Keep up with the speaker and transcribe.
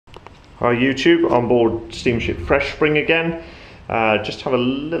Hi YouTube, on board Steamship Freshspring again. Just have a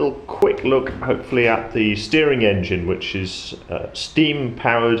little quick look hopefully at the steering engine, which is steam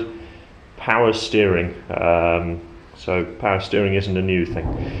powered power steering. So power steering isn't a new thing.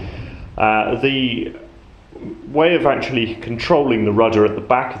 The way of actually controlling the rudder at the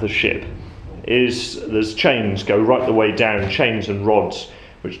back of the ship is there's chains go right the way down, chains and rods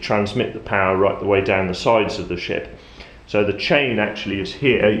which transmit the power right the way down the sides of the ship. So the chain actually is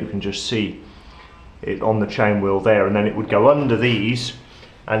here, you can just see it on the chain wheel there, and then it would go under these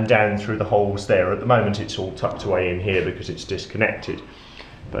and down through the holes there. At the moment it's all tucked away in here because it's disconnected,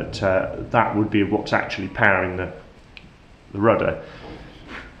 but that would be what's actually powering the rudder.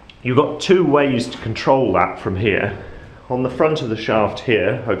 You've got two ways to control that from here. On the front of the shaft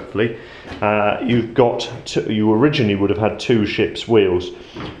here, hopefully, you originally would have had two ship's wheels.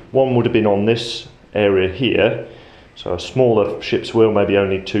 One would have been on this area here, so a smaller ship's wheel, maybe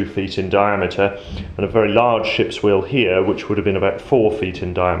only 2 feet in diameter, and a very large ship's wheel here, which would have been about 4 feet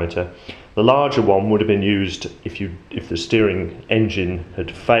in diameter. The larger one would have been used if the steering engine had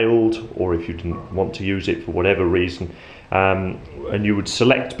failed, or if you didn't want to use it for whatever reason, and you would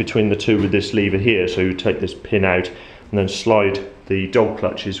select between the two with this lever here. So you take this pin out and then slide the dog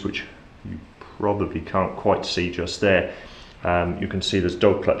clutches, which you probably can't quite see just there. You can see there's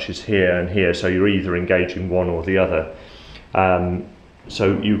dog clutches here and here, so you're either engaging one or the other.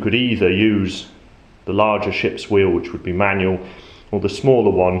 So you could either use the larger ship's wheel, which would be manual, or the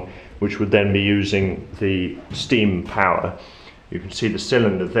smaller one, which would then be using the steam power. You can see the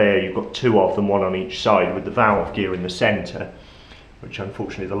cylinder there, you've got two of them, one on each side, with the valve gear in the centre, which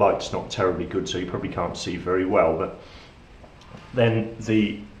unfortunately the light's not terribly good, so you probably can't see very well. But then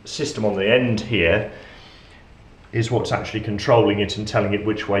the system on the end here is what's actually controlling it and telling it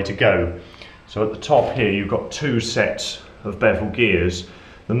which way to go. So at the top here you've got two sets of bevel gears.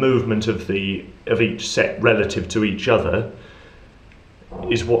 The movement of each set relative to each other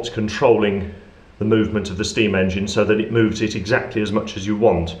is what's controlling the movement of the steam engine, so that it moves it exactly as much as you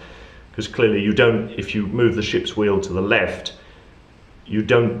want. Because clearly you don't, if you move the ship's wheel to the left, you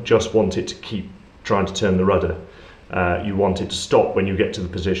don't just want it to keep trying to turn the rudder. You want it to stop when you get to the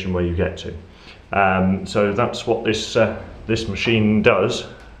position where you get to. So that's what this machine does,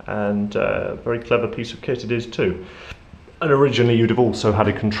 and a very clever piece of kit it is too. And originally you'd have also had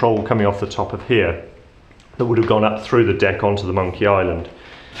a control coming off the top of here that would have gone up through the deck onto the Monkey Island.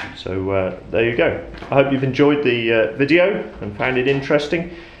 So there you go. I hope you've enjoyed the video and found it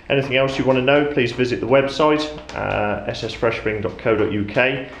interesting. Anything else you want to know, please visit the website,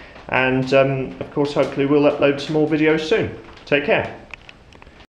 ssfreshspring.co.uk, and of course hopefully we'll upload some more videos soon. Take care.